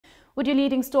With your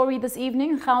leading story this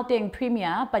evening, Gauteng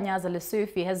Premier Panyaza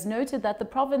Lesufi has noted that the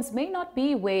province may not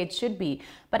be where it should be,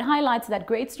 but highlights that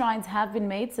great strides have been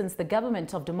made since the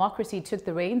government of democracy took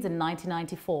the reins in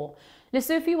 1994.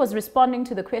 Lesufi was responding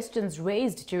to the questions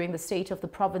raised during the State of the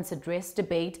Province Address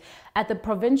debate at the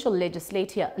provincial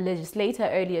legislature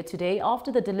earlier today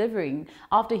after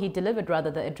he delivered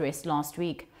the address last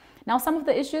week. Now, some of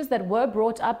the issues that were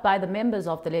brought up by the members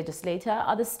of the legislature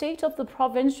are the state of the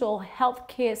provincial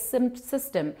healthcare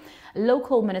system,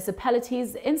 local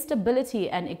municipalities, instability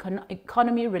and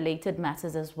economy-related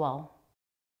matters as well.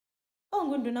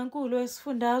 Ongundunankulu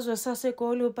wesifundazwe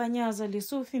saseGauteng Panyaza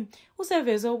Lesufi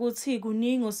useveze ukuthi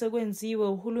kuningi osekwenziwe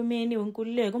uhulumeni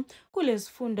wenkululeko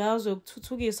kulesifundazwe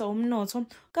ukuthuthukisa umnotho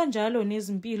kanjalo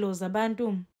nezimpilo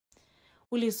zabantu.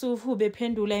 uLesufi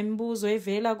ubephendula imibuzo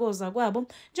evela koza kwabo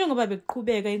njengoba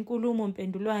beqhubeka inkulumo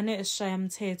mpendulwane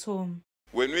esishayamthetho.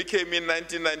 When we came in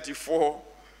 1994,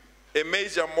 a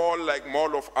major mall like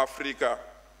Mall of Africa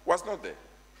was not there.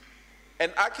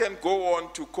 And I can go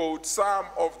on to quote some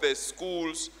of the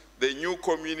schools, the new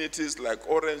communities like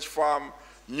Orange Farm,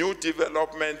 new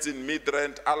developments in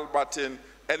Midrand, Alberton,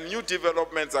 and new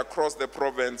developments across the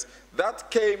province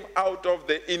that came out of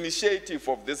the initiative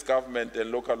of this government and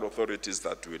local authorities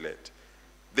that we led.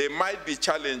 There might be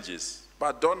challenges,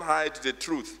 but don't hide the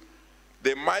truth.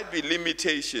 There might be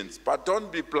limitations, but don't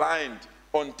be blind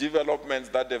on developments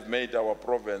that have made our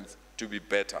province to be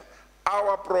better.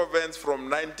 Our province from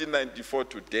 1994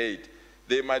 to date,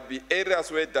 there might be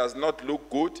areas where it does not look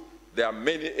good. There are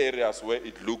many areas where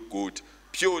it looks good,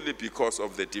 purely because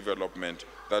of the development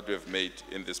that we have made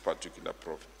in this particular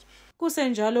province.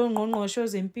 Kusenjalo ungqongqoshe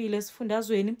wezempilo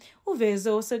esifundazweni uveze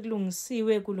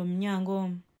osekulungisiwe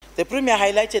kulomnyango. The Premier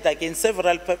highlighted again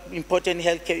several important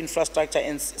healthcare infrastructure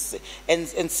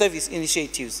and service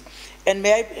initiatives. And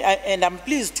I'm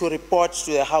pleased to report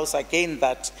to the House again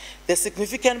that the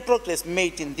significant progress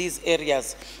made in these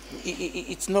areas,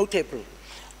 it's notable.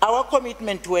 Our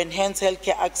commitment to enhance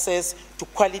healthcare access to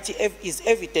quality is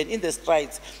evident in the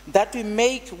strides that we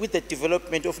make with the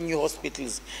development of new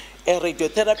hospitals,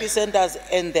 radiotherapy centers,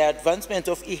 and the advancement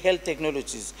of e-health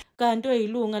technologies. Kanti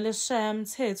oyilunga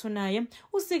lesishayamthetho naye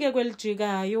usike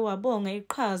kwelijikayo wabonga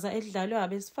iqhaza edlalwe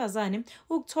abesifazane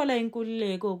ukuthola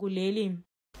inkululeko kuleli.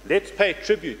 Let's pay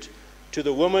tribute to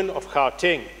the women of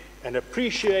Gauteng and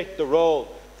appreciate the role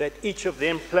that each of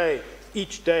them play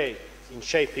each day in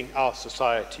shaping our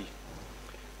society.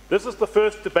 This is the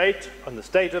first debate on the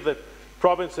State of the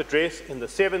Province Address in the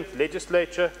 7th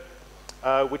legislature,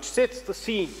 which sets the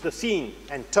scene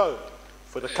and tone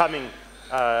for the coming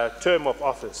term of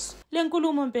office. Le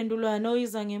nkulumo mpendulwano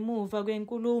iza ngemuva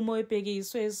kwenkulumo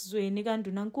ebhekiswe esizweni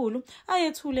kaNdunankulu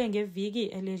ayethule ngeviki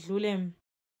eledlule.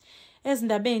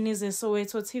 Ezindabeni ze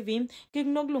Soweto TV,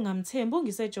 ngikunokulunga Mthembu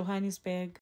ngise Johannesburg.